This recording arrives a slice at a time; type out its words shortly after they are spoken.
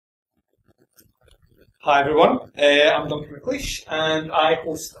Hi everyone, I'm Duncan McLeish and I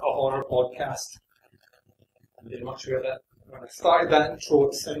host a horror podcast. I'm very much aware that when I started that intro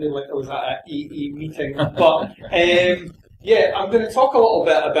it sounded like I was at an AA meeting, but yeah, I'm going to talk a little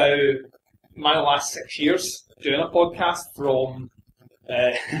bit about my last 6 years doing a podcast, from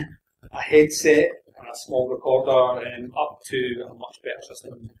a headset and a small recorder up to a much better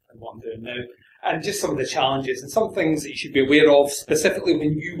system than what I'm doing now. And just some of the challenges and some things that you should be aware of, specifically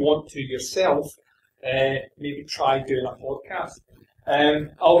when you want to yourself maybe try doing a podcast.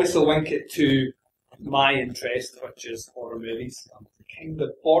 I'll obviously link it to my interest, which is horror movies. I'm kind of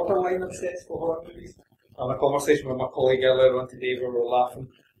borderline obsessed with horror movies. I had a conversation with my colleague earlier on today where we were laughing.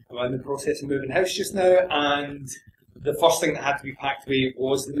 I'm in the process of moving house just now, and the first thing that had to be packed away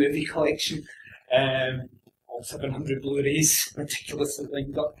was the movie collection. All 700 Blu-rays, meticulously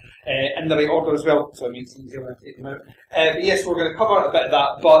lined up in the right order as well, so it makes it easier when I take them out. But yes, we're going to cover a bit of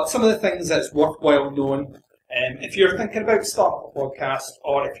that, but some of the things that's worthwhile knowing, if you're thinking about starting a podcast,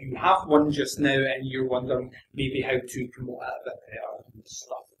 or if you have one just now and you're wondering maybe how to promote it a bit better and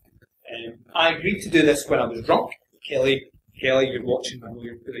stuff. I agreed to do this when I was drunk. Kelly, you're watching. I know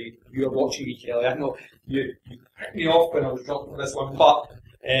you're watching me, Kelly. I know you picked me off when I was drunk for this one, but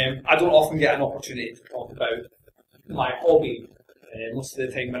I don't often get an opportunity to talk about my hobby. Most of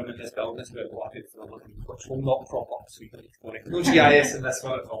the time when I'm in this building, it's about what I do for a living, which will not crop up, so you can ignore it. No GIS in this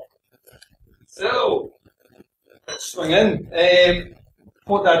one at all. So, let's swing in.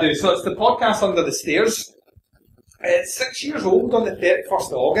 What did I do? So it's the podcast Under the Stairs. It's 6 years old on the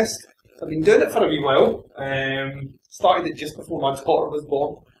 31st of August. I've been doing it for a wee while. Started it just before my daughter was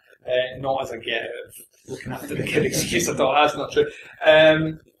born. Not as a get out of looking after the kid excuse at all, that's not true.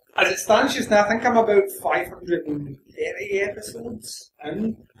 As it stands just now, I think I'm about 530 episodes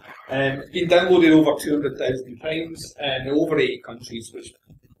in. It's been downloaded over 200,000 times in over 80 countries, which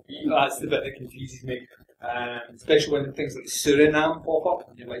that's the bit that confuses me. Especially when things like Suriname pop up,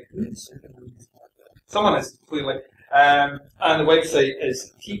 and you're like, who's Suriname? Someone is, clearly. And the website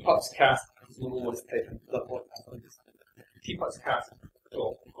is TPUTS.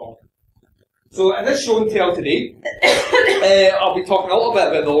 TPUTScast.com. So in this show and tell today, I'll be talking a little bit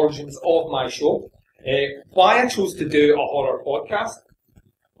about the origins of my show, why I chose to do a horror podcast,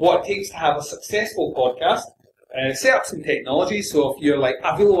 what it takes to have a successful podcast, set up some technology. So if you're like,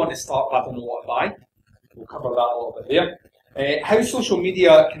 I really want to start, but I don't know what to buy, we'll cover that a little bit there. How social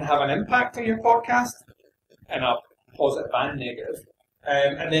media can have an impact on your podcast, in a positive and negative,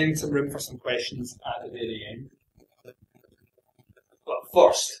 and then some room for some questions at the very end. But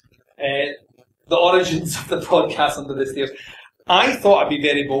first, the origins of the podcast Under the Stairs. I thought I'd be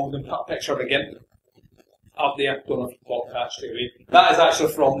very bold and put a picture of a GIMP up there. Don't know if you caught that straight away. That is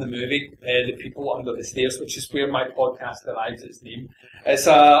actually from the movie, The People Under the Stairs, which is where my podcast derives its name. It's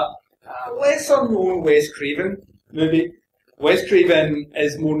a lesser known Wes Craven movie. Wes Craven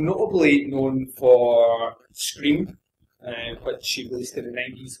is more notably known for Scream, which he released in the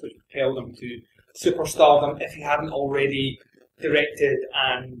 90s, which propelled him to superstardom if he hadn't already directed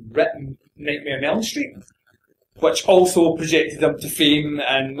and written Nightmare on Elm Street, which also projected him to fame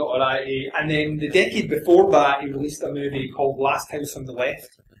and notoriety. And then the decade before that, he released a movie called Last House on the Left,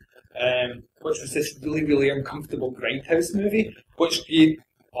 which was this really, really uncomfortable grindhouse movie, which gave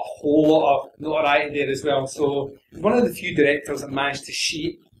a whole lot of notoriety there as well. So he's one of the few directors that managed to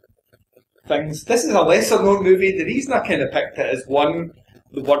shape things. This is a lesser known movie. The reason I kind of picked it is, one,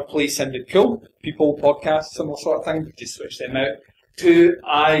 the wordplay sounded cool. People, podcasts, similar sort of thing, just switch them out. Two,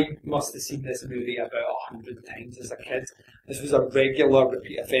 I must have seen this movie about 100 times as a kid. This was a regular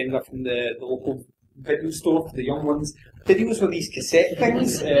repeat offender from the local video store for the young ones. Videos were these cassette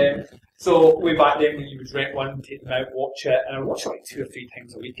things. So way back then when you would rent one, take them out, watch it, and I watch it like 2 or 3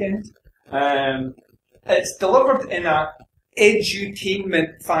 times a weekend. It's delivered in a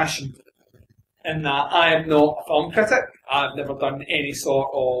edutainment fashion, in that I am not a film critic. I've never done any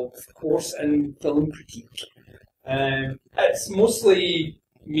sort of course in film critique. It's mostly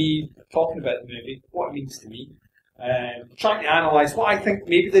me talking about the movie, what it means to me, trying to analyse what I think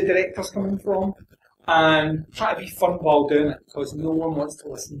maybe the director's coming from, and try to be fun while doing it, because no one wants to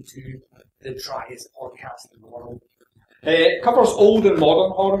listen to the driest podcast in the world. It covers old and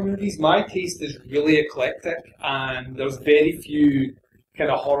modern horror movies. My taste is really eclectic, and there's very few kind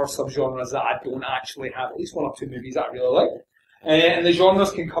of horror subgenres that I don't actually have at least 1 or 2 movies that I really like. And the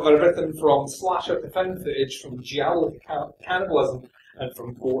genres can cover everything from slasher to found footage, from giallo to cannibalism, and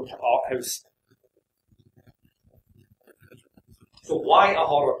from gore to art house. So why a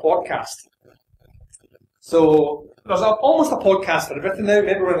horror podcast? So there's almost a podcast for everything now.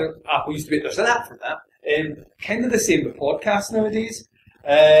 Remember when Apple used to be, there's an app for that. Kind of the same with podcasts nowadays.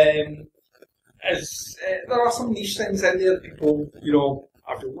 there are some niche things in there that people, you know,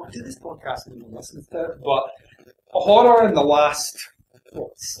 I don't want to do this podcast and even listen to it, but horror in the last,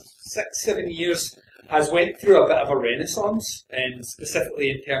 6-7 years has went through a bit of a renaissance, and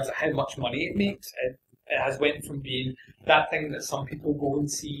specifically in terms of how much money it makes. It has went from being that thing that some people go and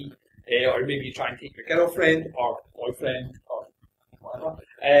see, or maybe you try and take your girlfriend or boyfriend or whatever,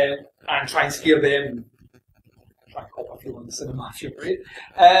 and try and scare them, and try and cop a feel in the cinema if you're great.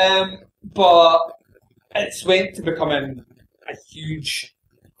 But it's went to becoming a huge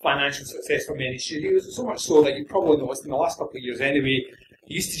financial success for many studios, so much so that you probably noticed in the last couple of years anyway,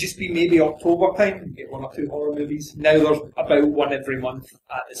 it used to just be maybe October time, you get 1 or 2 horror movies. Now there's about one every month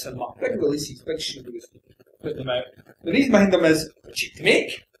at the cinema. Big releases, big studios put them out. The reason behind them is they're cheap to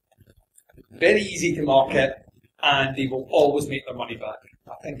make, very easy to market, and they will always make their money back.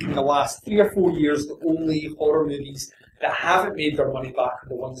 I think in the last 3 or 4 years, the only horror movies that haven't made their money back are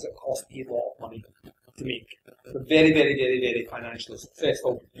the ones that cost a lot of money to make. They're very, very, very, very financially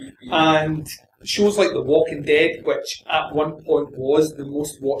successful. And shows like The Walking Dead, which at one point was the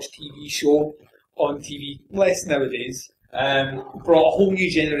most watched TV show on TV, less nowadays, brought a whole new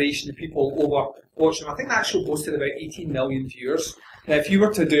generation of people over watching. I think that show boasted about 18 million viewers. Now, if you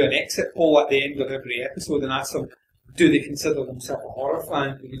were to do an exit poll at the end of every episode and ask them, do they consider themselves a horror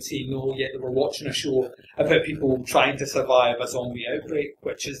fan? They would say no, yet they were watching a show about people trying to survive a zombie outbreak,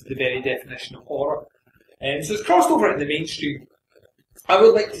 which is the very definition of horror. So it's crossed over into the mainstream. I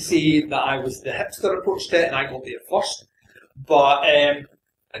would like to say that I was the hipster approach to it and I got there first. But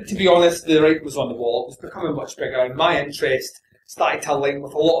to be honest, the writing was on the wall. It was becoming much bigger, and my interest started to align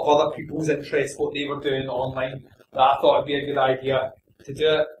with a lot of other people's interests, what they were doing online, that I thought it'd be a good idea to do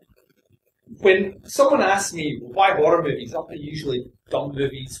it. When someone asks me, why horror movies? Aren't they usually dumb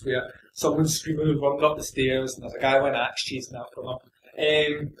movies where someone's screaming and running up the stairs and there's a guy with an axe chasing after them?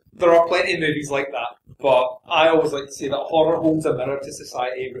 There are plenty of movies like that, but I always like to say that horror holds a mirror to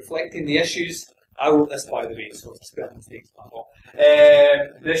society, reflecting the issues. I wrote this, by the way, so it's spelling mistakes, my fault.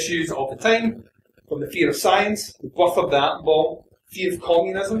 The issues of the time, from the fear of science, the birth of the atom bomb, fear of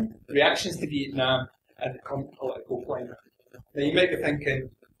communism, reactions to Vietnam, and the current political climate. Now you might be thinking,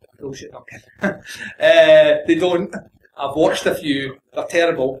 bullshit, Duncan. They don't. I've watched a few. They're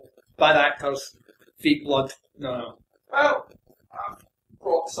terrible. Bad actors. Fake blood. No. Well, I've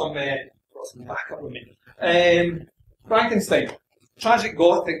brought some backup with me. Frankenstein. Tragic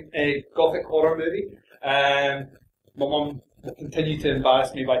gothic horror movie. My mum will continue to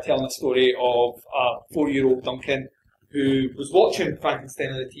embarrass me by telling a story of a 4-year-old Duncan who was watching Frankenstein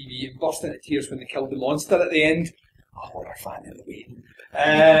on the TV and burst into tears when they killed the monster at the end. A horror fan in the way.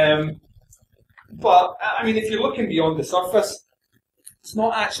 But, I mean, if you're looking beyond the surface, it's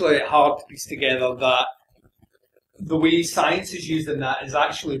not actually hard to piece together that the way science is used in that is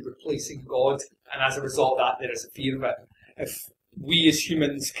actually replacing God, and as a result of that, there is a fear of it. If we as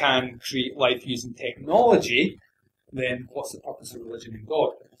humans can create life using technology, then what's the purpose of religion and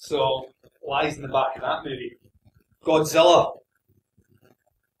God? So, lies in the back of that movie. Godzilla.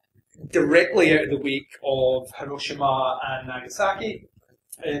 Directly out of the wake of Hiroshima and Nagasaki,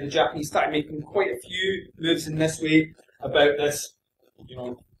 the Japanese started making quite a few moves in this way about this,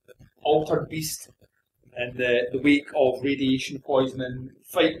 altered beast in the wake of radiation poisoning,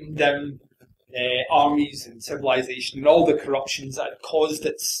 fighting down armies and civilization and all the corruptions that had caused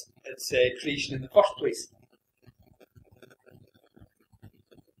its creation in the first place.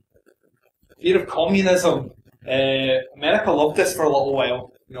 Fear of communism. America loved this for a little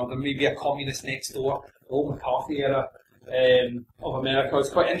while. There may be a communist next door. The old McCarthy era of America is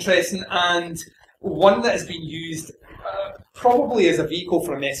quite interesting, and one that has been used probably as a vehicle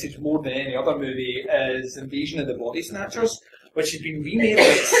for a message more than any other movie is Invasion of the Body Snatchers, which has been remade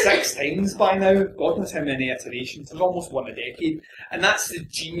like 6 times by now. God knows how many iterations. There's almost one a decade. And that's the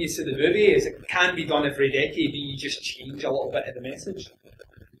genius of the movie, is it can be done every decade and you just change a little bit of the message.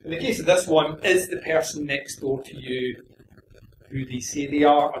 In the case of this one, is the person next door to you who they say they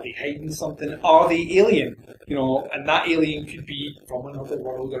are? Are they hiding something? Are they alien? And that alien could be from another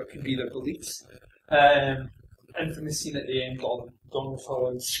world, or it could be their beliefs. Infamous scene at the end of Donald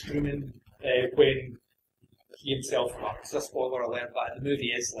Sutherland screaming when he himself, it's a spoiler alert, but the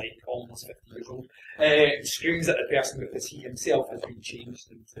movie is like almost 50 years old, screams at the person because he himself has been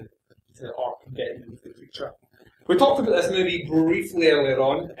changed into or getting into the creature. We talked about this movie briefly earlier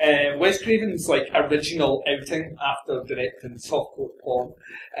on. Wes Craven's original outing after directing softcore porn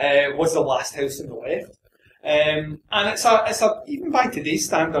was The Last House on the Left. And it's a even by today's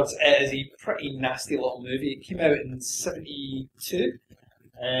standards, it is a pretty nasty little movie. It came out in '72.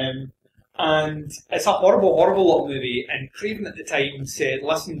 And it's a horrible, horrible little movie. And Craven at the time said,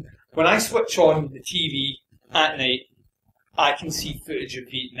 listen, When I switch on the TV at night, I can see footage of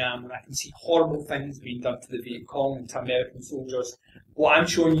Vietnam, and I can see horrible things being done to the Viet Cong and to American soldiers. What I'm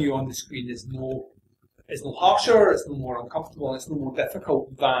showing you on the screen is no harsher, it's no more uncomfortable, it's no more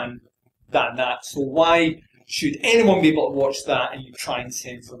difficult than that. So why should anyone be able to watch that and you try and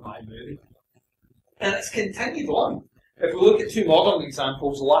censor my movie? And it's continued on. If we look at two modern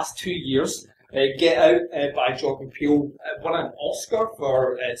examples, the last 2 years, Get Out by Jordan Peele won an Oscar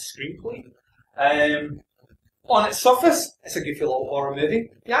for screenplay. On its surface, it's a goofy little horror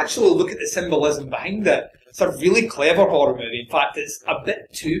movie. If you actually look at the symbolism behind it, it's a really clever horror movie. In fact, it's a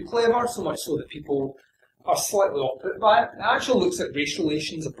bit too clever, so much so that people are slightly off-put by it. It actually looks at race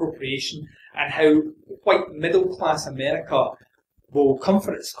relations, appropriation, and how white middle-class America will come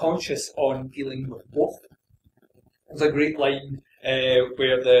for its conscience on dealing with both. There's a great line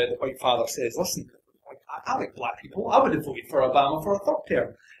where the white father says, listen, I like black people. I would have voted for Obama for a third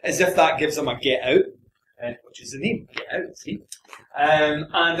term. As if that gives him a get out. Which is the name, Get Out, see?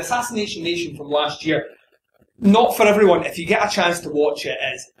 And Assassination Nation from last year, not for everyone. If you get a chance to watch it,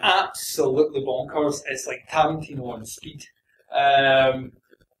 it's absolutely bonkers. It's like Tarantino on speed.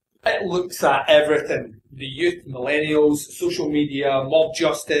 It looks at everything. The youth, millennials, social media, mob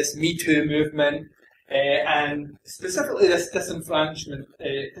justice, Me Too movement, and specifically this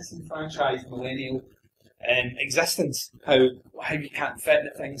disenfranchised millennial existence, how you can't fit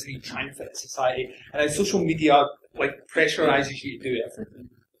into things, how you try and fit into society, and how social media pressurizes you to do everything.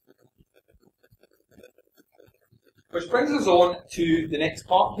 Which brings us on to the next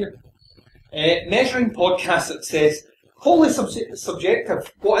part here. Measuring podcast success. Wholly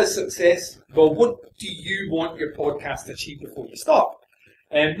subjective. What is success? Well, what do you want your podcast to achieve before you start?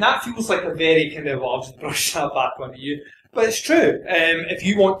 That feels like a very kind of, I'll just brush that back onto you. But it's true. If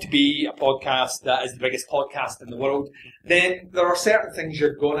you want to be a podcast that is the biggest podcast in the world, then there are certain things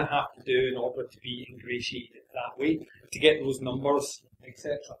you're going to have to do in order to be ingratiated that way, to get those numbers,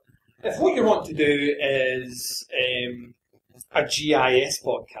 etc. If what you want to do is a GIS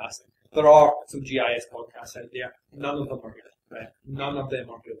podcast, there are some GIS podcasts out there. None of them are good. Right? None of them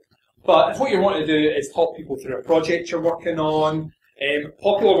are good. But if what you want to do is talk people through a project you're working on,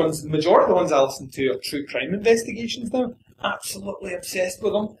 popular ones, the majority of the ones I listen to are true crime investigations now. Absolutely obsessed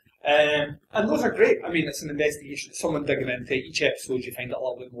with them. And those are great. I mean, it's an investigation. Someone digging into each episode, you find a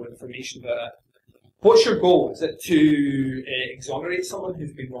little bit more information about it. What's your goal? Is it to exonerate someone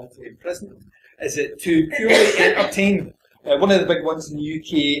who's been wrongfully imprisoned? Is it to purely entertain? One of the big ones in the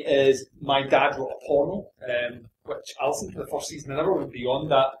UK is My Dad Wrote a Porno, which I listened to the first season and never went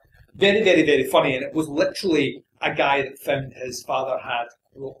beyond that. Very, very, very funny, and it was literally a guy that found his father had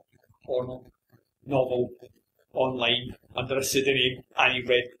wrote a porno novel online under a pseudonym, and he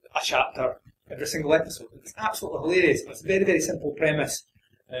read a chapter every single episode. It's absolutely hilarious. It's a very, very simple premise,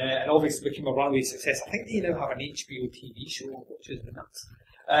 and obviously became a runaway success. I think they now have an HBO TV show, which is nuts.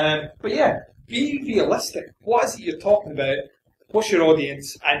 But yeah, be realistic. What is it you're talking about? What's your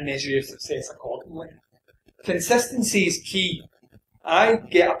audience? And measure your success accordingly. Consistency is key. I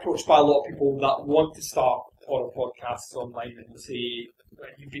get approached by a lot of people that want to start horror podcasts online and say,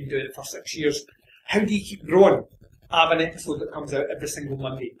 you've been doing it for 6 years. How do you keep growing? I have an episode that comes out every single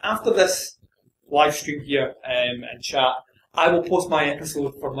Monday. After this live stream here and chat, I will post my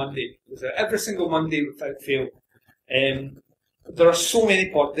episode for Monday. It's out every single Monday without fail. There are so many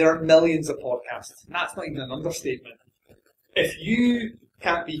there are millions of podcasts, and that's not even an understatement. If you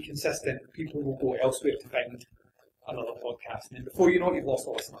can't be consistent, people will go elsewhere to find another podcast, and then before you know it, you've lost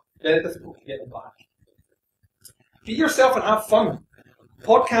a listener. Very difficult to get them back. Be yourself and have fun.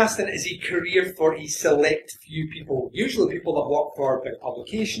 Podcasting is a career for a select few people, usually people that work for big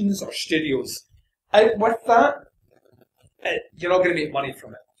publications or studios. Out with that, you're not going to make money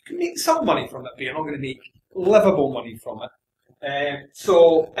from it. You can make some money from it, but you're not going to make livable money from it.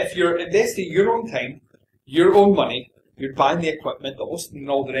 So if you're investing your own time, your own money, you're buying the equipment, the hosting and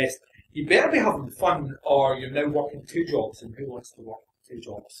all the rest, you better be having fun, or you're now working 2 jobs, and who wants to work 2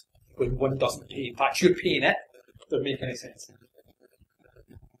 jobs when one doesn't pay? In fact, you're paying it. Doesn't make any sense.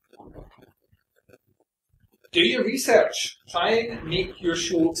 Do your research. Try and make your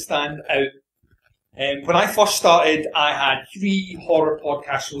show stand out. When I first started, I had 3 horror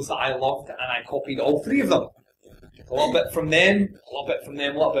podcast shows that I loved, and I copied all 3 of them. A little bit from them, a little bit from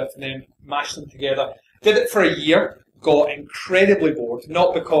them, a little bit from them, mashed them together. Did it for a year. Got incredibly bored,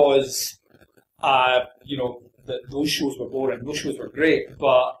 not because, those shows were boring, those shows were great,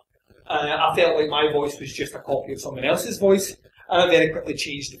 but I felt like my voice was just a copy of someone else's voice, and I very quickly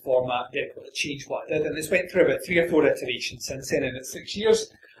changed the format, very quickly changed what I did, and it's went through about 3 or 4 iterations since then, and it's 6 years.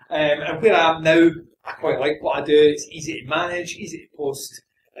 And where I am now, I quite like what I do. It's easy to manage, easy to post,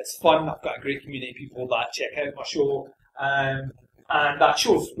 It's fun. I've got a great community of people that check out my show. And that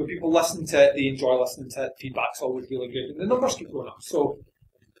shows. When people listen to it, they enjoy listening to it. Feedback's always really good. And the numbers keep going up. So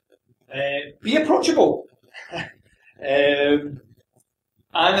be approachable and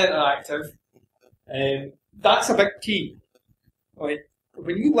interactive. That's a big key. Right?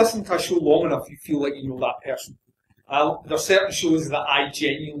 When you listen to a show long enough, you feel like you know that person. There are certain shows that I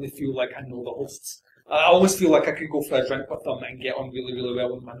genuinely feel like I know the hosts. I always feel like I could go for a drink with them and get on really, really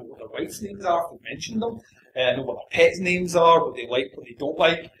well with them. I know what their wife's names are, if they mention them. I know what their pets' names are, what they like, what they don't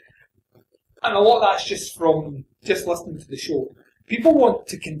like. And a lot of that's just from just listening to the show. People want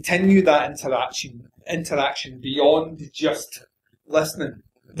to continue that interaction beyond just listening.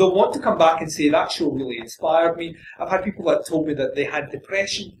 They'll want to come back and say, that show really inspired me. I've had people that told me that they had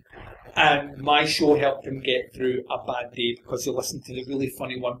depression and my show helped them get through a bad day because they listened to the really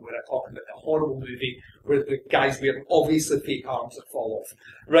funny one where I talk about the horrible movie where the guy's wearing obviously fake arms that fall off.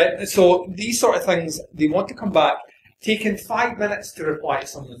 Right? So these sort of things, they want to come back, taking 5 minutes to reply to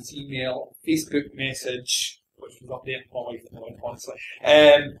someone's email, Facebook message, which was up there, my wife, honestly.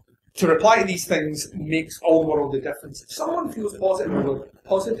 To reply to these things makes all the world of difference. If someone feels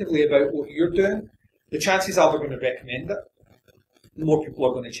positively about what you're doing, the chances are they're going to recommend it. More people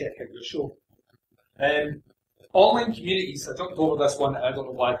are going to check out your show. Online communities, I jumped over this one, I don't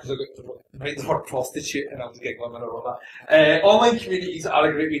know why, because I got to write the word prostitute and I was getting glimmering over that. Online communities are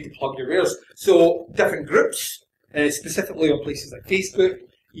a great way to plug your wares. So, different groups, specifically on places like Facebook,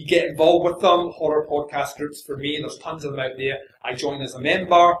 you get involved with them. Horror podcast groups for me, there's tons of them out there. I join as a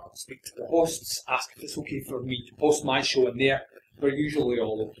member, speak to the hosts, ask if it's okay for me to post my show in there. They're usually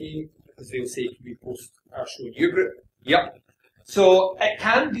all okay, because they'll say, can we post our show in your group? Yep. So it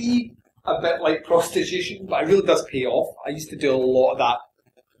can be a bit like prostitution, but it really does pay off. I used to do a lot of that,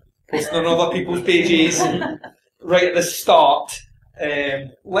 posting on other people's pages right at the start.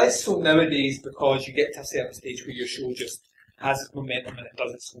 Less so nowadays because you get to a certain stage where your show just has its momentum and it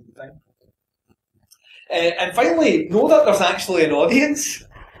does its own thing. And finally, know that there's actually an audience.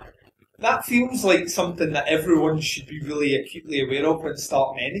 That feels like something that everyone should be really acutely aware of when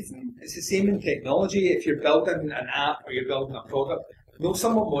starting anything. It's the same in technology. If you're building an app or you're building a product, know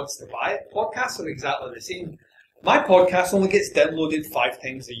someone wants to buy it. Podcasts are exactly the same. My podcast only gets downloaded 5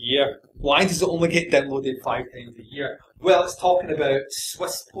 times a year. Why does it only get downloaded 5 times a year? Well, it's talking about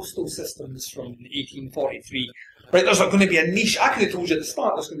Swiss postal systems from 1843. Right, there's going to be a niche. I could have told you at the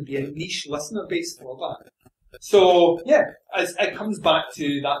start there's going to be a niche listener base for that. So, yeah, it comes back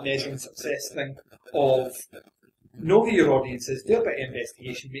to that measuring success thing of know who your audience is, do a bit of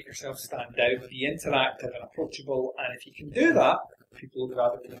investigation, make yourself stand out, be interactive and approachable, and if you can do that, people will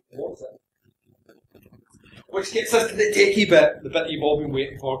gravitate towards it. Which gets us to the techie bit, the bit you've all been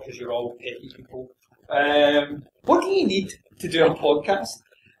waiting for because you're all techie people. What do you need to do a podcast?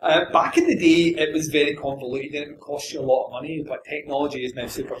 Back in the day, it was very convoluted and it cost you a lot of money, but technology is now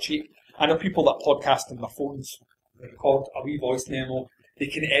super cheap. I know people that podcast on their phones. They record a wee voice memo. They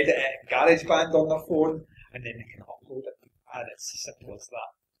can edit it in GarageBand on their phone, and then they can upload it. And it's as simple as that.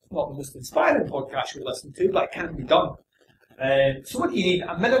 It's not the most inspiring podcast you'll listen to, but it can be done. So what do you need?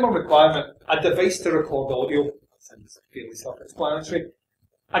 A minimum requirement, a device to record audio. Sounds fairly self-explanatory.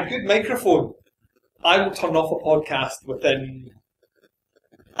 A good microphone. I will turn off a podcast within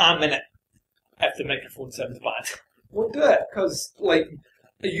a minute if the microphone sounds bad. Won't do it, because, like,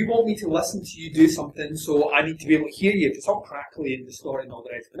 you want me to listen to you do something, so I need to be able to hear you. If it's all crackly and distorted and all the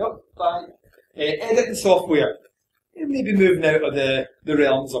rest. Nope, bye. Editing software. Maybe moving out of the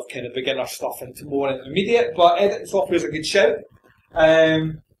realms of kind of beginner stuff into more intermediate, but editing software is a good shout.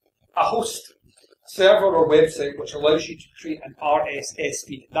 A host, server or website which allows you to create an RSS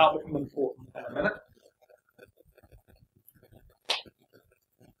feed. That will become important in a minute.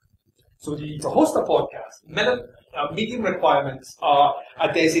 So you need to host a podcast. Medium requirements are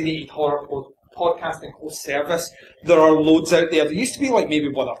a designated horror podcasting host service. There are loads out there. There used to be like maybe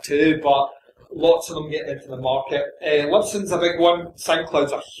 1 or 2, but lots of them getting into the market. Libsyn's a big one.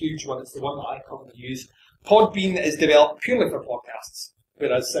 SoundCloud's a huge one. It's the one that I currently use. Podbean is developed purely for podcasts,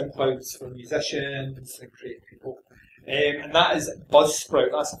 whereas SoundCloud's for musicians and creative people. And that is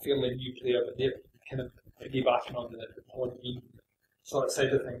Buzzsprout. That's a fairly new player, but they're kind of piggybacking on the Podbean sort of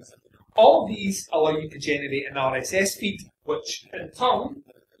side of things. All of these allow you to generate an RSS feed, which in turn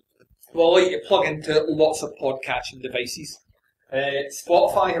will allow you to plug into lots of podcatching devices.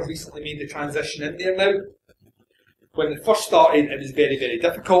 Spotify have recently made the transition in there now. When it first started, it was very, very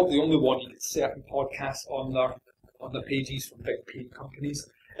difficult. They only wanted certain podcasts on their pages from big paid companies.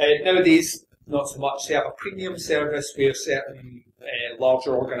 Nowadays, not so much. They have a premium service where certain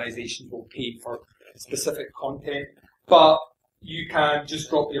larger organisations will pay for specific content. But you can just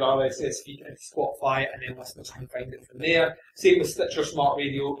drop your RSS feed into Spotify and then listeners can find it from there. Same with Stitcher Smart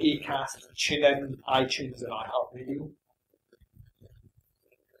Radio, Acast, TuneIn, iTunes and iHeartRadio.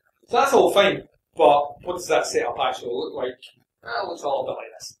 So that's all fine, but what does that setup actually look like? Well, it looks a little bit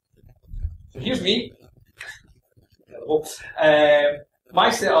like this. So here's me. My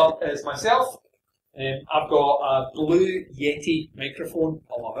setup is myself. I've got a blue Yeti microphone.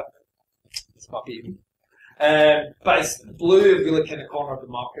 I love it. It's my baby. But it's blue, really kind of cornered the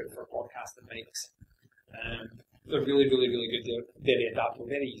market for podcasting mics. They're really, really, really good. They're very adaptable,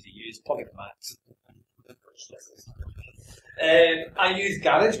 very easy to use. Plug in the max. I use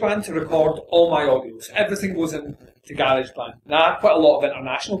GarageBand to record all my audios. Everything goes into GarageBand. Now, I have quite a lot of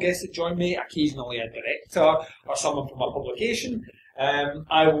international guests that join me, occasionally a director or someone from a publication.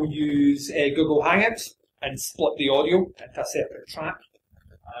 I will use Google Hangouts and split the audio into a separate track,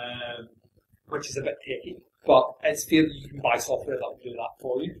 which is a bit techy, but it's fair that you can buy software that will do that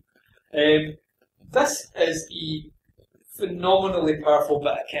for you. This is a phenomenally powerful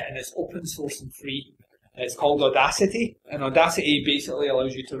bit of kit and it's open source and free. It's called Audacity, and Audacity basically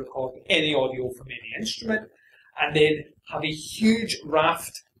allows you to record any audio from any instrument and then have a huge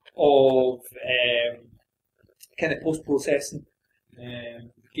raft of kind of post-processing,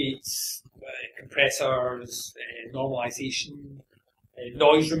 gates, compressors, normalization,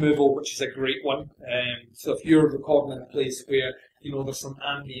 noise removal, which is a great one. So if you're recording in a place where there's some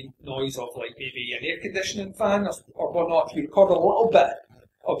ambient noise of like maybe an air conditioning fan or whatnot, if you record a little bit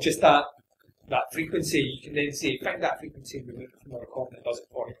of just that frequency, you can then say, find that frequency and remove it from the recording, it does it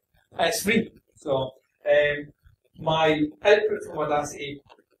for you. And it's free. So my output from Audacity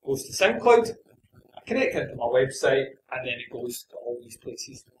goes to SoundCloud, I connect it to my website, and then it goes to all these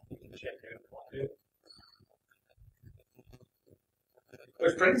places. You can check out what I do.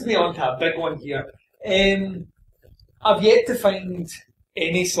 Which brings me on to a big one here. I've yet to find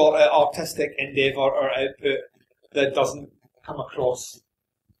any sort of artistic endeavour or output that doesn't come across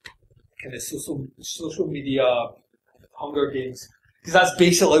kind of social media Hunger Games, because that's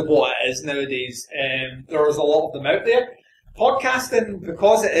basically what it is nowadays. There's a lot of them out there. Podcasting,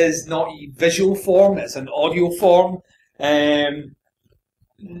 because it is not a visual form, it's an audio form, it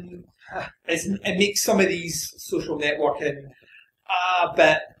makes some of these social networking a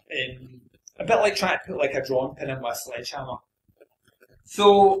bit like trying to put like a drawing pin in with a sledgehammer.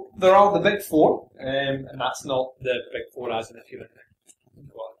 So there are the big four, and that's not the big four as in if you're in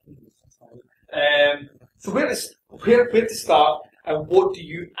so where to start and what do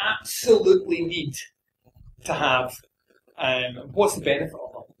you absolutely need to have and what's the benefit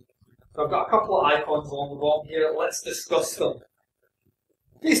of them? So I've got a couple of icons along the bottom here. Let's discuss them.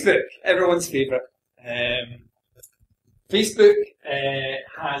 Facebook, everyone's favourite. Facebook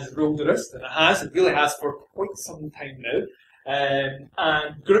has ruled the roost, and it really has for quite some time now. And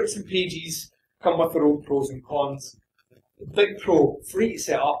groups and pages come with their own pros and cons. The big pro, free to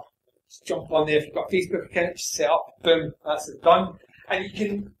set up. Just jump on there. If you've got a Facebook account, just set up, boom, that's it done. And you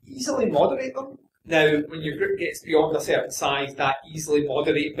can easily moderate them. Now, when your group gets beyond a certain size, that easily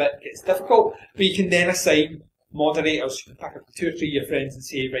moderate bit gets difficult, but you can then assign moderators. You can pick up 2 or 3 of your friends and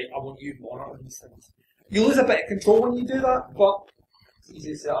say, right, I want you to monitor these things. You lose a bit of control when you do that, but it's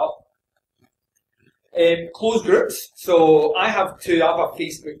easy to set up. Closed groups. So I have two. I have a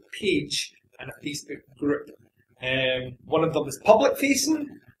Facebook page and a Facebook group. One of them is public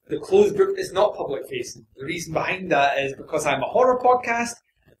facing. The closed group is not public facing. The reason behind that is because I'm a horror podcast.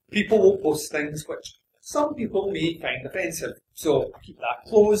 People will post things which some people may find offensive. So I keep that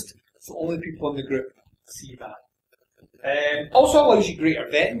closed, so only people in the group see that. Also allows you greater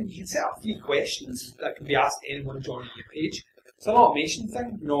vetting. You can set up 3 questions that can be asked to anyone joining your page. It's an automation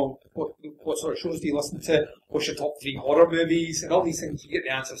thing. What sort of shows do you listen to? What's your top 3 horror movies? And all these things, you get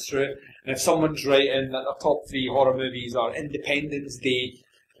the answers through it. And if someone's writing that their top 3 horror movies are Independence Day,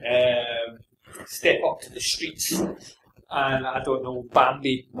 Step Up to the Streets, and I don't know,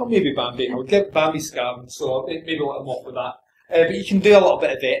 Bambi. Well, maybe Bambi. I'll give Bambi Scam, so maybe let them off with that. But you can do a little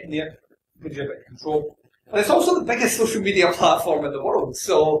bit of vetting there. Gives you a bit of control. And it's also the biggest social media platform in the world,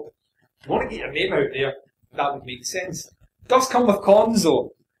 so if you want to get your name out there, that would make sense. It does come with cons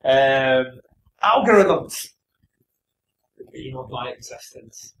though. Algorithms. The bane of my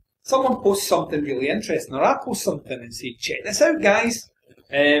existence. Someone posts something really interesting, or I post something and say, check this out guys.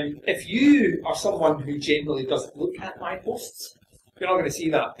 If you are someone who generally doesn't look at my posts, you're not going to see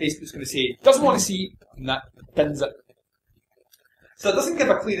that. Facebook's going to say, doesn't want to see, and that bins it. So it doesn't give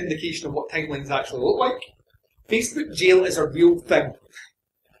a clear indication of what timelines actually look like. Facebook jail is a real thing.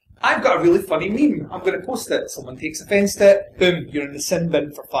 I've got a really funny meme. I'm going to post it. Someone takes offence to it. Boom, you're in the sin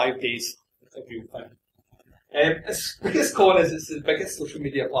bin for 5 days. It's a real thing. Its biggest con is it's the biggest social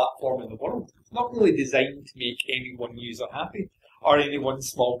media platform in the world. It's not really designed to make any one user happy or any one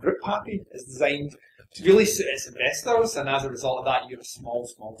small group happy. It's designed to really suit its investors, and as a result of that, you're a small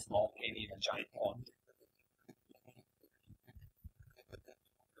penny in a giant pond.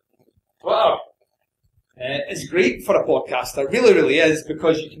 Twitter. It's great for a podcaster, it really is,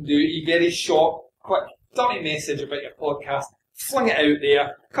 because you can do a very short, quick, dirty message about your podcast, fling it out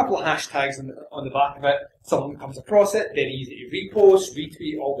there, a couple of hashtags on the back of it, someone comes across it, very easy to repost,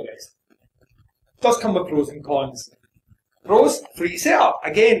 retweet, all the rest. It does come with pros and cons. Pros, free setup.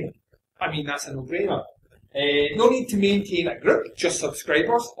 Again, I mean, that's a no-brainer. No need to maintain a group, just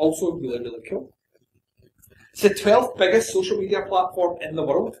subscribers, also really cool. It's the 12th biggest social media platform in the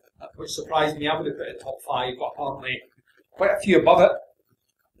world, which surprised me. I would have put it top 5, but apparently quite a few above it.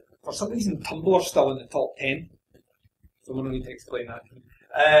 For some reason, Tumblr's still in the top 10. So we don't need to explain that to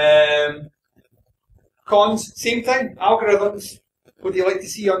me. Cons, same thing, algorithms. What do you like to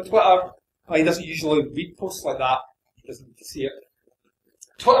see on Twitter? Well, he doesn't usually read posts like that. He doesn't need to see it.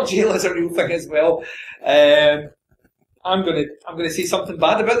 Twitter jail is a real thing as well. I'm gonna say something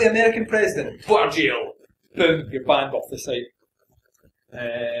bad about the American president. Twitter jail. Boom, you're banned off the site.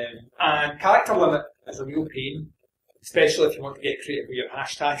 And character limit is a real pain, especially if you want to get creative with your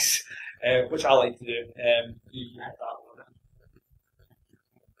hashtags, which I like to do. You hit that limit.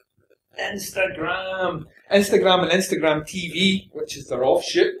 Instagram and Instagram TV, which is their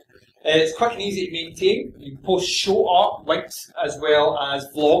offshoot. It's quick and easy to maintain. You can post show art, links, as well as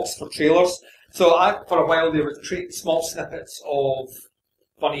vlogs for trailers. So for a while they would create small snippets of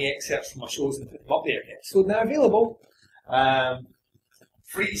funny excerpts from my shows and put them up there. So now available.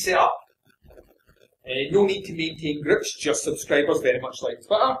 Free to set up. No need to maintain groups, just subscribers, very much like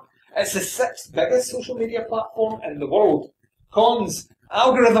Twitter. It's the 6th biggest social media platform in the world. Cons,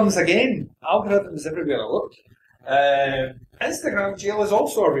 algorithms again. Algorithms everywhere I look. Instagram jail is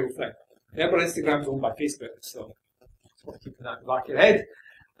also a real thing. Remember, Instagram's owned by Facebook, so it's worth keeping that in the back of your head.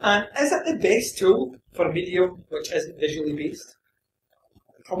 And is it the best tool for a medium which isn't visually based?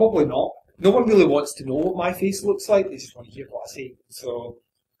 Probably not. No one really wants to know what my face looks like, they just want to hear what I say. So,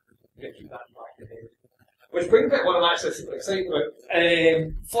 I'm going to keep that in the back of your head. Which brings me to what I'm actually super excited about.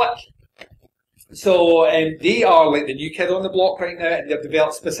 Flick. So, they are like the new kid on the block right now, and they're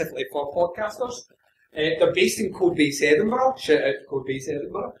developed specifically for podcasters. They're based in CodeBase Edinburgh. Shout out to CodeBase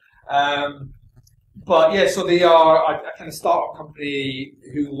Edinburgh. But yeah, so they are a kind of startup company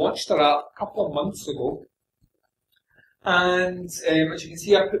who launched their app a couple of months ago. And as you can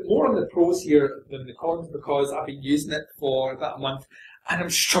see, I put more on the pros here than the cons because I've been using it for about a month and I'm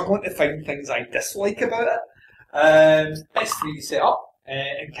struggling to find things I dislike about it. It's free to set up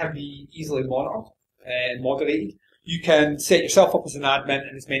and can be easily monitored and moderated. You can set yourself up as an admin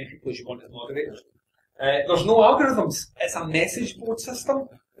and as many people as you want as moderators. There's no algorithms. It's a message board system,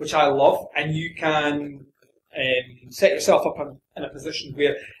 which I love, and you can set yourself up in a position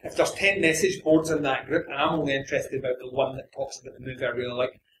where if there's 10 message boards in that group, and I'm only interested about the one that talks about the movie I really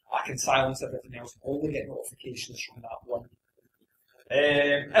like, I can silence everything else and only get notifications from that one.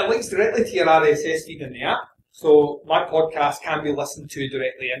 It links directly to your RSS feed in the app, so my podcast can be listened to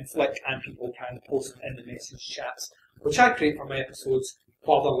directly in Flick, and people can post in the message chats, which I create for my episodes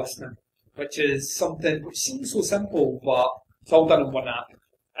while they're listening, which is something which seems so simple, but it's all done in one app,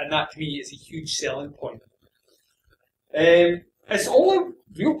 and that to me is a huge selling point. It's the only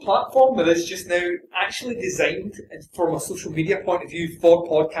real platform that is just now actually designed from a social media point of view for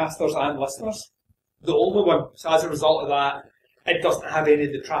podcasters and listeners. The only one. So as a result of that, it doesn't have any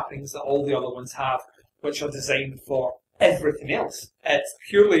of the trappings that all the other ones have, which are designed for everything else. It's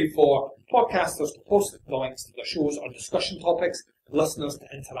purely for podcasters to post the links to their shows or discussion topics, listeners to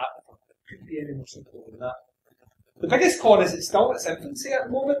interact with them. It couldn't be any more simple than that. The biggest con is it's still in its infancy at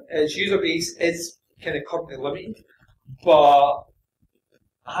the moment. Its user base is kind of currently limited. But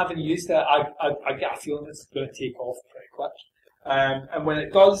I haven't used it. I get a feeling it's going to take off pretty quick. And when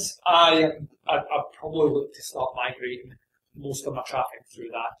it does, I'd probably look to start migrating most of my traffic through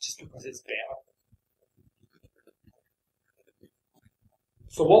that, just because it's better.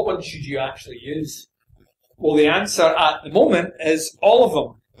 So what one should you actually use? Well, the answer at the moment is all of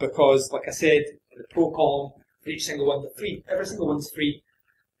them, because, like I said, the pro column, for each single one, they're free. Every single one's free.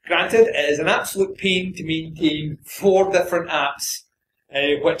 Granted, it is an absolute pain to maintain 4 different apps,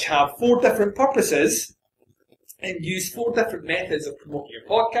 which have 4 different purposes and use 4 different methods of promoting your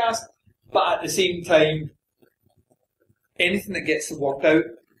podcast, but at the same time, anything that gets the word out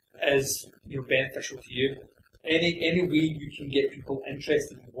is beneficial to you. Any way you can get people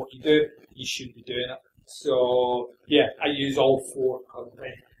interested in what you do, you should be doing it. So, yeah, I use all 4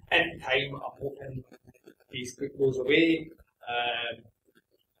 currently. Anytime I'm hoping Facebook goes away,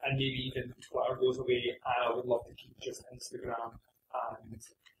 and maybe even Twitter goes away, and I would love to keep just Instagram and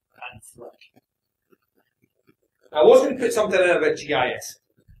Flick. I was going to put something in about GIS,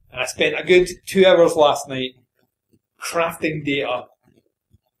 and I spent a good 2 hours last night crafting data,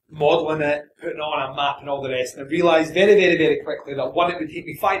 modelling it, putting it on a map and all the rest, and I realised very, very, very quickly that one, it would take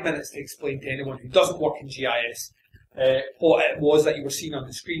me 5 minutes to explain to anyone who doesn't work in GIS what it was that you were seeing on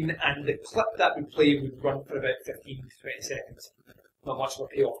the screen, and the clip that would play would run for about 15 to 20 seconds. Not much of a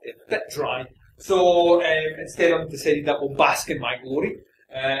payoff there, a bit dry. So instead I've decided that we'll bask in my glory.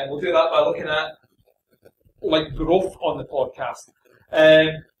 We'll do that by looking at like growth on the podcast.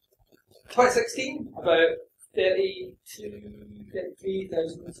 2016, about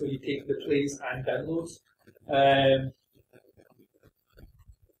 33,000, so you take the plays and downloads.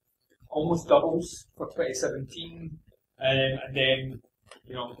 Almost doubles for 2017, and then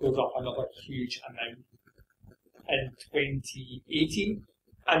goes up another huge amount in 2018,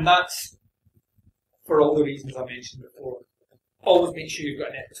 and that's for all the reasons I mentioned before. Always make sure you've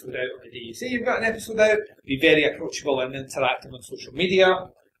got an episode out on the day you say you've got an episode out. Be very approachable and interactive on social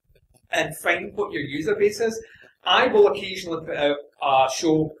media, and find what your user base is. I will occasionally put out a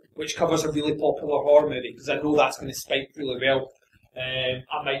show which covers a really popular horror movie, because I know that's going to spike really well. I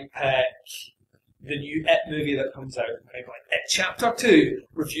might pick the new It movie that comes out. I might be like, It Chapter 2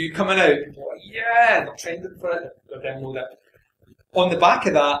 review coming out. People are like, yeah, they're trending for it, they'll download it. On the back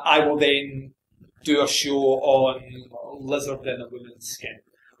of that, I will then do a show on Lizard in a Woman's Skin,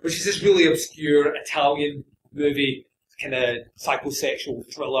 which is this really obscure Italian movie, kind of psychosexual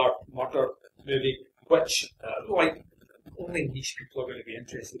thriller murder movie, which only niche people are going to be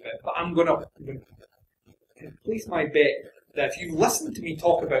interested in. But I'm going to place my bet that if you listen to me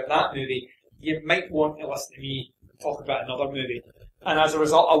talk about that movie, you might want to listen to me talk about another movie. And as a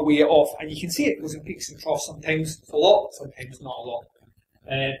result, I'll weigh it off. And you can see it goes in peaks and troughs. Sometimes it's a lot, sometimes not a lot.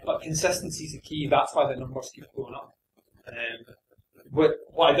 But consistency is the key. That's why the numbers keep going up. What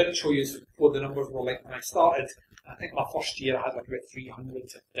I didn't show you is what the numbers were like when I started. I think my first year I had like about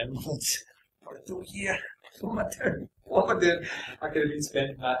 300 downloads for the whole year. What am I doing? What am I doing? I could have been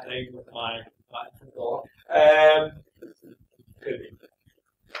spending that time with my dog.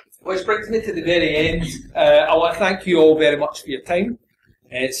 Which brings me to the very end. I want to thank you all very much for your time.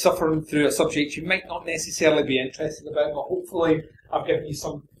 Suffering through a subject you might not necessarily be interested about, but hopefully I've given you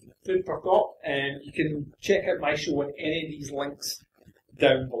some food for thought. You can check out my show on any of these links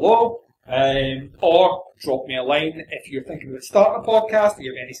down below, or drop me a line if you're thinking about starting a podcast, or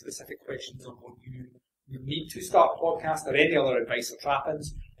you have any specific questions on what you need to start a podcast, or any other advice or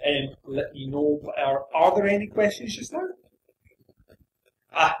trappings. Let me know. Are there any questions just now?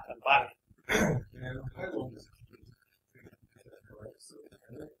 I'm back.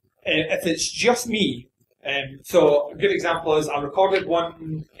 If it's just me, so a good example is I recorded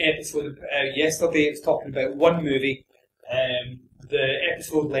one episode yesterday. It was talking about one movie. The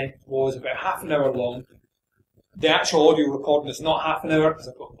episode length was about half an hour long. The actual audio recording is not half an hour because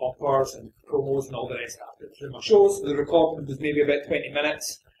I've got bumpers and promos and all the rest of it through my shows. So the recording was maybe about 20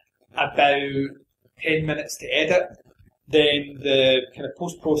 minutes, about 10 minutes to edit. Then the kind of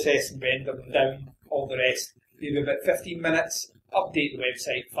post-processing, rendering down, all the rest, maybe about 15 minutes. Update the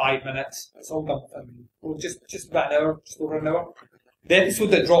website, 5 minutes. It's all done in just about an hour, just over an hour. The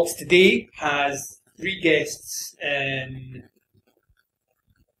episode that drops today has 3 guests in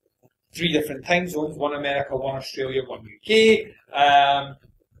 3 different time zones, 1 America, 1 Australia, 1 UK.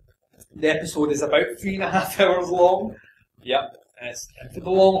 The episode is about 3.5 hours long. Yep, it's into the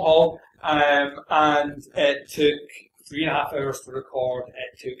long haul. And it took 3.5 hours to record.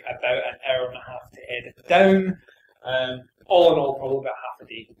 It took about an hour and a half to edit it down. All in all, probably about half a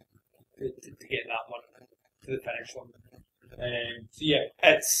day to get that one to the finish one. So yeah,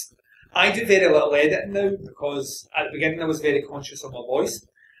 I do very little editing now because at the beginning I was very conscious of my voice.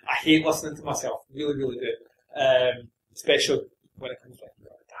 I hate listening to myself, really, really do. Especially when it comes to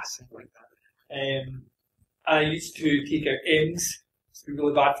audacity like that. And I used to take out M's. It's been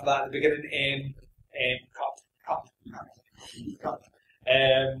really bad for that at the beginning. Cut.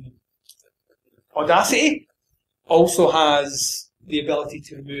 Audacity also has the ability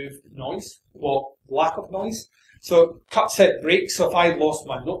to remove noise, well, lack of noise. So it cuts out breaks. So if I lost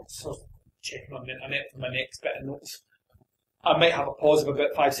my notes, or checking on the internet for my next bit of notes, I might have a pause of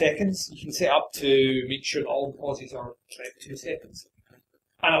about 5 seconds. You can set up to make sure that all the pauses are 2 seconds.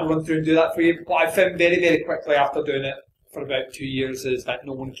 And I'll run through and do that for you. What I found very, very quickly after doing it for about 2 years is that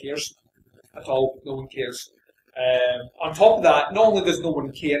no one cares at all. No one cares. On top of that, not only does no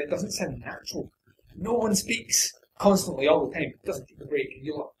one care, it doesn't sound natural. No one speaks constantly all the time. It doesn't take a break.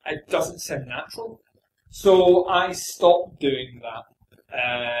 It doesn't sound natural. So I stopped doing that.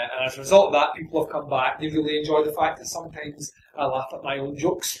 And as a result of that, people have come back. They really enjoy the fact that sometimes I laugh at my own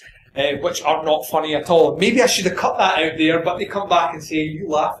jokes, which are not funny at all. Maybe I should have cut that out there, but they come back and say, you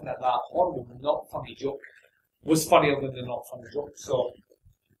laughing at that horrible, not funny joke was funnier than the not funny joke. So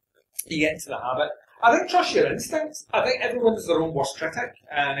you get into the habit. I think trust your instincts. I think everyone's their own worst critic,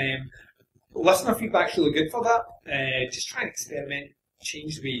 and listener feedback's really good for that. Just try and experiment,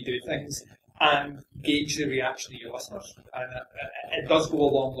 change the way you do things, and gauge the reaction of your listeners. And it does go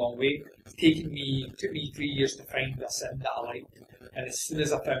a long, long way. It took me 3 years to find a sin that I liked, and as soon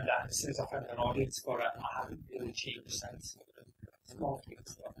as I found that, as soon as I found an audience for it, I haven't really changed since. Small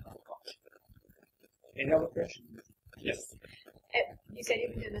things, not much. Any other questions? Yes. You said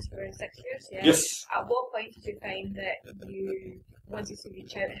you've been doing this for 6 years, yeah? Yes. At what point did you find that you wanted to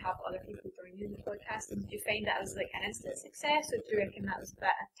reach out and have other people join you in the podcast? And did you find that was like an instant success, or do you reckon that was a bit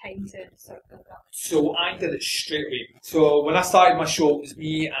of time to sort of build up? So I did it straight away. So when I started my show, it was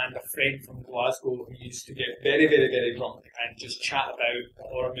me and a friend from Glasgow who used to get very, very, very drunk and just chat about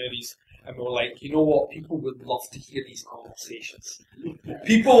horror movies. And we were like, you know what, people would love to hear these conversations.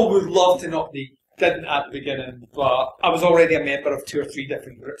 People would love to not be. Didn't at the beginning, but I was already a member of 2 or 3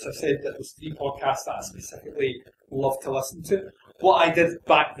 different groups. I said that there was 3 podcasts that I specifically love to listen to. What I did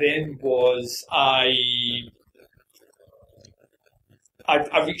back then was I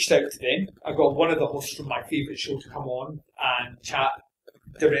reached out to them. I got one of the hosts from my favourite show to come on and chat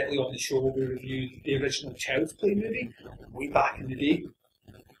directly on the show. We reviewed the original Child's Play movie way back in the day.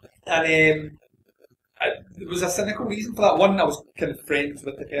 And there was a cynical reason for that. One, I was kind of friends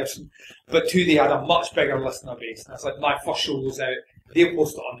with the person, but 2, they had a much bigger listener base. And I was like, my first show goes out, they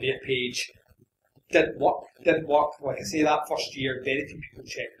post it on their page. Didn't work. Like I say, that first year, very few people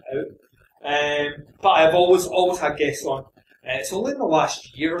checked it out. But I've always had guests on. It's only in the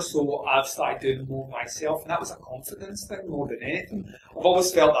last year or so I've started doing more myself, and that was a confidence thing more than anything. I've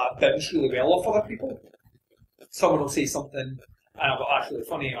always felt that I bounce really well off other people. Someone will say something, and I've got actually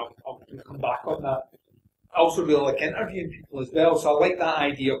funny, I'll come back on that. I also really like interviewing people as well, so I like that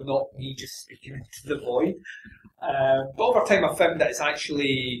idea of not me just speaking into the void. But over time I found that it's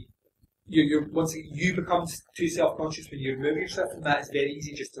actually, once you become too self-conscious when you remove yourself from that, it's very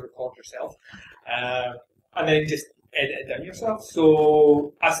easy just to record yourself. And then just edit it down yourself.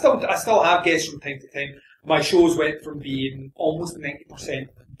 So I still have guests from time to time. My shows went from being almost 90%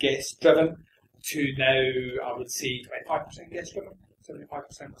 guest driven to now I would say 25% guest driven,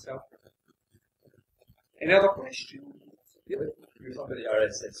 75% myself. Any other questions? Yep. You were talking about the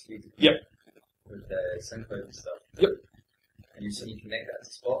RSS feed. Yep. With SoundCloud and stuff. Yep. And you said you connect that to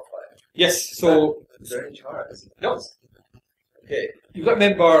Spotify. Yes. So is there any charts? No. Okay. You've got to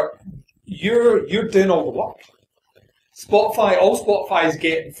remember, you're doing all the work. All Spotify is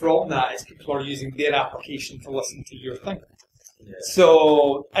getting from that is people are using their application to listen to your thing. Yeah.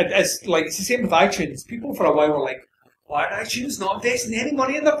 So it's the same with iTunes. People for a while were like, why are iTunes not investing any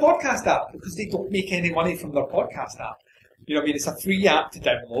money in their podcast app? Because they don't make any money from their podcast app. You know what I mean? It's a free app to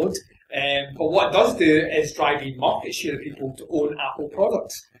download. But what it does do is drive in market share of people to own Apple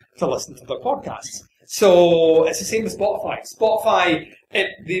products to listen to their podcasts. So it's the same with Spotify. Spotify,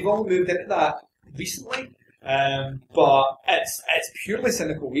 they've only moved into that recently, but it's purely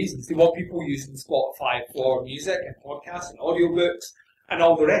cynical reasons. They want people using Spotify for music and podcasts and audiobooks and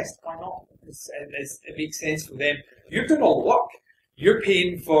all the rest. Why not? It makes sense for them. You're doing all the work. You're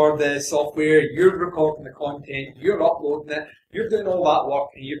paying for the software, you're recording the content, you're uploading it, you're doing all that work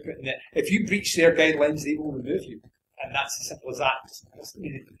and you're putting it. If you breach their guidelines, they will remove you. And that's as simple as that. Doesn't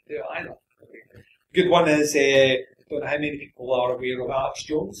mean anything to do it either. Good one is, don't know how many people are aware of Alex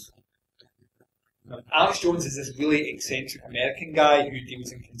Jones. Alex Jones is this really eccentric American guy who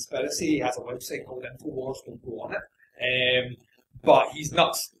deals in conspiracy. He has a website called Infowars, don't go on it. But he's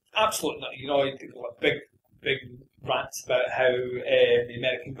nuts. Absolutely nuts. You know, he's got a big rants about how the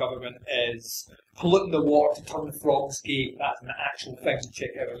American government is polluting the water to turn the frogs gay. That's an actual thing to check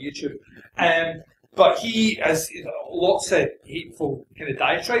out on YouTube. But he has lots of hateful kind of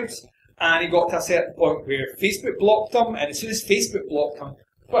diatribes, and he got to a certain point where Facebook blocked him, and as soon as Facebook blocked him,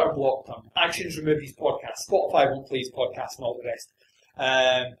 Twitter blocked him, iTunes removed his podcast, Spotify won't play his podcast, and all the rest.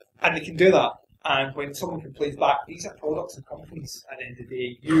 And they can do that. And when someone complains back, these are products and companies. At the end of the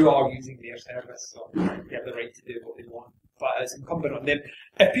day, you are using their service, so you have the right to do what they want. But it's incumbent on them.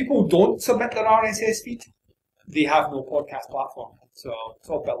 If people don't submit their RSS feed, they have no podcast platform. So it's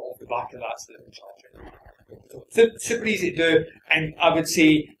all built off the back of that, so they can charge it. So super easy to do, and I would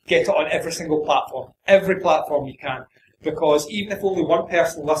say get it on every single platform. Every platform you can. Because even if only one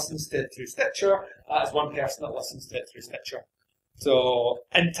person listens to it through Stitcher, that is one person that listens to it through Stitcher. So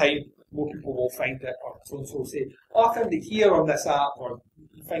in time, more people will find it, or so and so will say, oh, I found it here on this app, or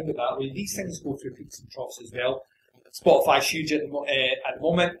you find it that way. These things go through peaks and troughs as well. Spotify's huge at the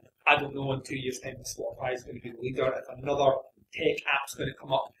moment. I don't know in 2 years' time if Spotify is going to be the leader. If another tech app's going to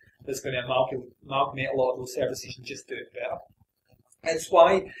come up that's going to amalgamate a lot of those services and just do it better. It's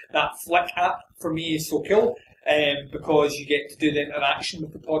why that Flick app for me is so cool, because you get to do the interaction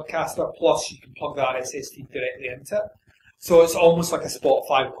with the podcaster, plus you can plug the RSS feed directly into it. So it's almost like a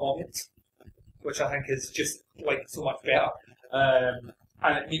Spotify with comments, which I think is just like so much better.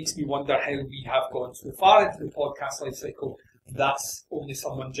 And it makes me wonder how we have gone so far into the podcast life cycle. That's only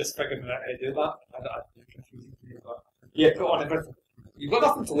someone just figuring out how to do that. I'm confusing to me, but yeah, put on everything. You've got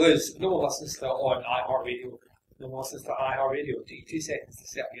nothing to lose. No one listens to it on iHeartRadio. No one listens to iHeartRadio. It takes you 2 seconds to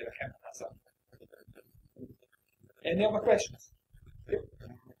set up your account. That's it. Any other questions? Yep.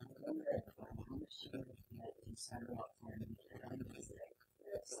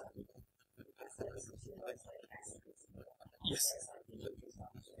 Yes.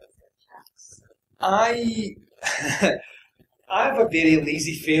 I have a very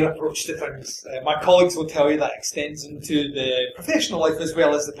laissez-faire approach to things. My colleagues will tell you that extends into the professional life as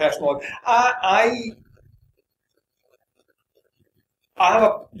well as the personal life. I have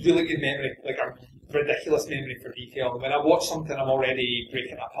a really good memory, like a ridiculous memory for detail. When I watch something, I'm already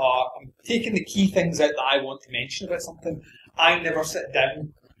breaking it apart. I'm taking the key things out that I want to mention about something. I never sit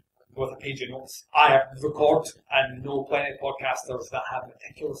down with a page of notes. I record and know plenty of podcasters that have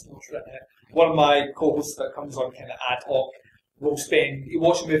meticulous notes written in it. One of my co-hosts that comes on kind of ad hoc will he'll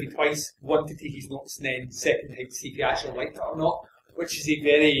watch a movie twice, one to take his notes and then second time to see if he actually liked it or not, which is a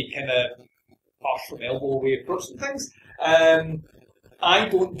very kind of arse from elbow way of approaching things. I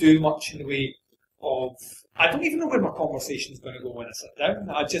don't do much in the way of, I don't even know where my conversation is going to go when I sit down.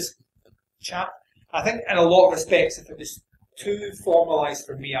 I just chat. I think in a lot of respects, if it was too formalised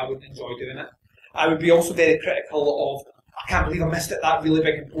for me, I wouldn't enjoy doing it. I would be also very critical of, I can't believe I missed it, that really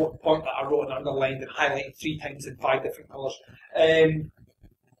big important point that I wrote and underlined and highlighted 3 times in 5 different colours.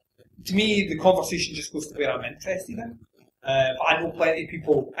 To me, the conversation just goes to where I'm interested in. But I know plenty of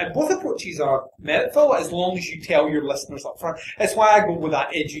people, and both approaches are meritful as long as you tell your listeners up front. That's why I go with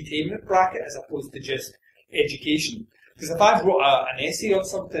that edutainment bracket as opposed to just education. Because if I've wrote an essay on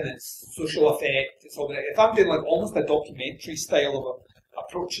something, it's social effect, it's all that. If I'm doing like almost a documentary style of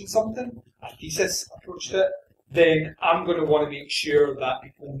approaching something, a thesis approach to it, then I'm going to want to make sure that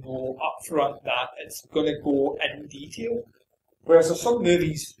people know up front that it's going to go in detail. Whereas there's some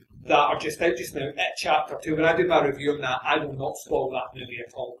movies that are just out just now at chapter 2. When I do my review on that, I will not spoil that movie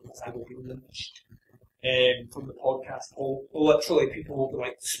at all because I will be lynched from the podcast. Literally, people will be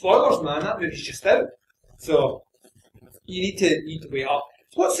like, spoilers, man, that movie's just out. So you need to weigh up.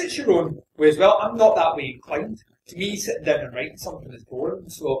 So what suits your own way as well? I'm not that way inclined. To me, sitting down and writing something is boring,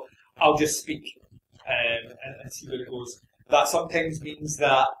 so I'll just speak and see where it goes. That sometimes means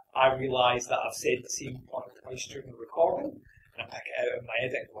that I realise that I've said the same point twice during the recording, and I pick it out in my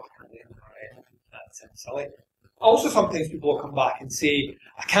edit and go, I can't believe that sounds silly. Also, sometimes people will come back and say,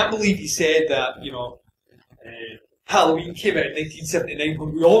 I can't believe you said that, Halloween came out in 1979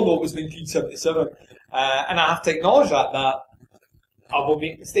 when we all know it was 1977. And I have to acknowledge that I will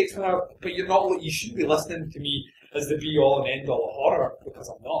make mistakes but you shouldn't be listening to me as the be all and end all of horror, because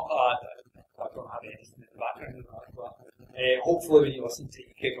I'm not. I don't have anything in the background of that, but hopefully when you listen to it,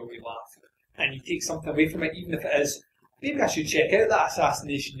 you get a wee laugh and you take something away from it, even if it is, maybe I should check out that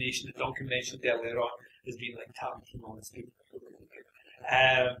Assassination Nation that Duncan mentioned earlier on as being like Tarantino on the speed.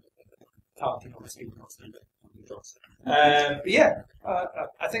 Tarantino on the speed, not speed. But yeah,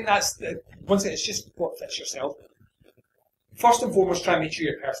 I think that's once again, it's just what fits yourself. First and foremost, try and make sure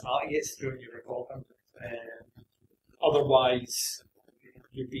your personality gets through when you record them. Otherwise,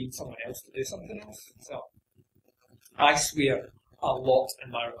 you're being someone else to do something else. So, I swear a lot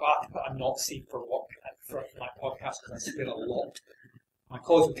in my record, but I'm not safe for work for my podcast because I swear a lot. My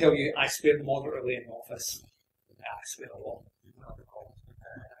colleagues will tell you I swear moderately in the office. Yeah, I swear a lot.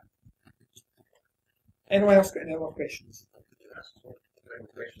 Anyone else got any other questions?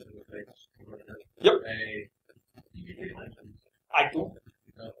 Yep. I don't.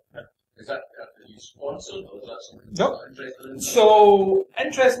 No. Is that you sponsored or is that something you're not interested in? So,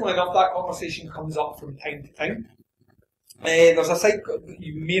 interestingly enough, that conversation comes up from time to time. There's a site,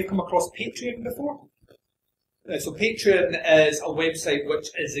 you may have come across Patreon before. So Patreon is a website which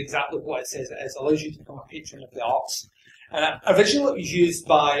is exactly what it says it is. It allows you to become a patron of the arts. Originally it was used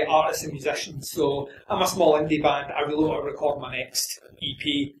by artists and musicians, so I'm a small indie band, I really want to record my next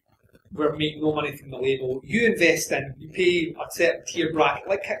EP, we're making no money from the label. You invest in, you pay a certain tier bracket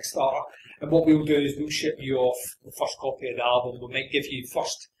like Kickstarter, and what we'll do is we'll ship you off the first copy of the album. We might give you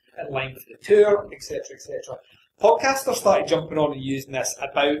first in line for the tour, etc., etc. Podcasters started jumping on and using this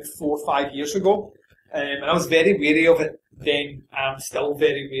about 4 or 5 years ago, and I was very wary of it then. I'm still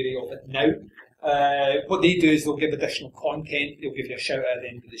very wary of it now. What they do is they'll give additional content. They'll give you a shout out at the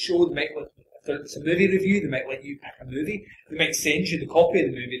end of the show. They might if it's a movie review, they might let you pick a movie. They might send you the copy of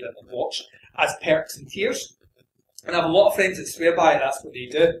the movie that they've watched as perks and tiers. And I have a lot of friends that swear by it. That's what they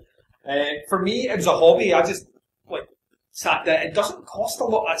do. For me, it was a hobby. I just sat there. It doesn't cost a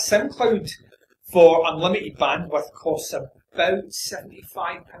lot. SoundCloud for unlimited bandwidth costs about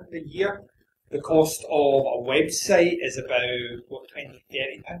 £75 a year. The cost of a website is about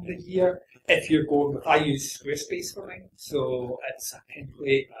 £20-30 a year. If you're going with, I use Squarespace for mine, so it's a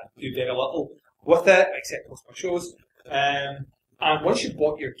template. I do very little with it except post my shows. And once you've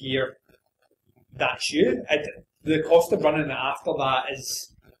bought your gear, that's you. The cost of running it after that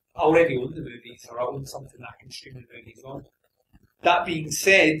is, I already own the movies, or I own something that I can stream the movies on. That being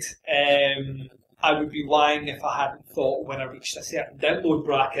said, I would be lying if I hadn't thought when I reached a certain download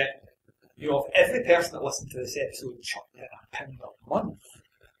bracket, if every person that listened to this episode chucked in £1 a month,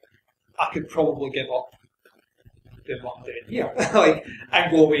 I could probably give up doing what I'm doing here,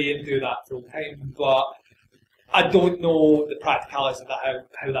 and go away and do that full time. But I don't know the practicalities of that,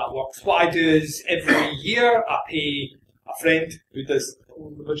 how that works. What I do is every year I pay a friend who does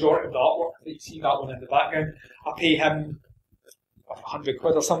the majority of the artwork. You see that one in the background. I pay him £100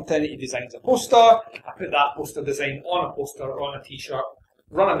 or something. He designs a poster. I put that poster design on a poster or on a t-shirt.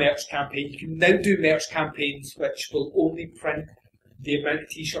 Run a merch campaign. You can now do merch campaigns which will only print the amount of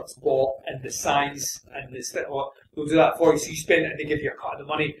t-shirts bought and the size and the they'll do that for you. So you spend it and they give you a cut of the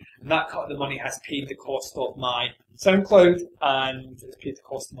money, and that cut of the money has paid the cost of my SoundCloud and it's paid the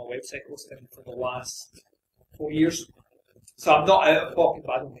cost of my website hosting for the last 4 years. So I'm not out of pocket,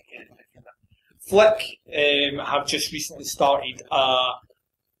 but I don't make anything from it. Flick have just recently started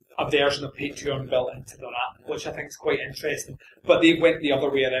a version of Patreon built into their app, which I think is quite interesting. But they went the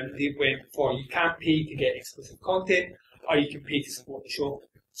other way around. They went for, you can't pay to get exclusive content, or you can pay to support the show.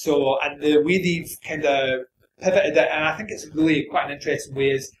 So, and the way they've kind of pivoted it, and I think it's really quite an interesting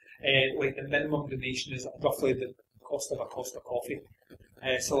way, is the minimum donation is roughly the cost of a coffee.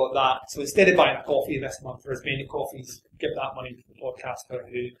 So instead of buying a coffee this month, or as many coffees, give that money to the podcaster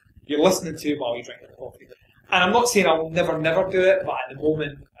who you're listening to while you're drinking coffee. And I'm not saying I'll never do it, but at the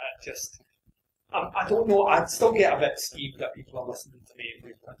moment, I don't know, I'd still get a bit skeeved that people are listening to me in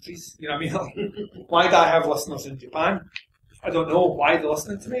weird countries. You know what I mean? Why do I have listeners in Japan? I don't know why they're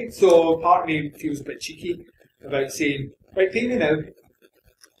listening to me. So part of me feels a bit cheeky about saying, right, pay me now.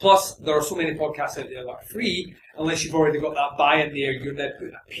 Plus, there are so many podcasts out there that are free, unless you've already got that buy in there, you're now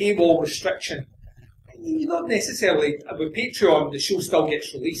putting a paywall restriction. You not necessarily, with Patreon, the show still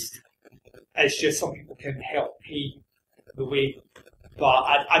gets released. It's just some people can help pay the way. But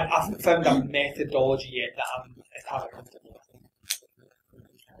I haven't found a methodology yet that I'm entirely comfortable with.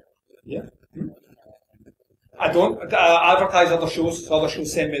 Yeah. I don't advertise other shows, so other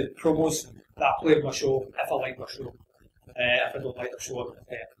shows send me promos that I play with my show if I like their show. If I don't like their show, I don't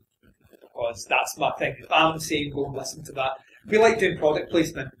play it. Because that's my thing. If I'm saying go and listen to that, we like doing product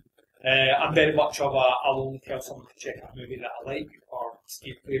placement. I'm very much of I'll only tell someone to check out a movie that I like, or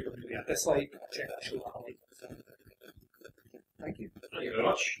stay clear of a movie I dislike, or check out a show that I like. So, thank you. Thank you very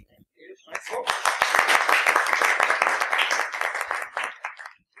much. Thanks.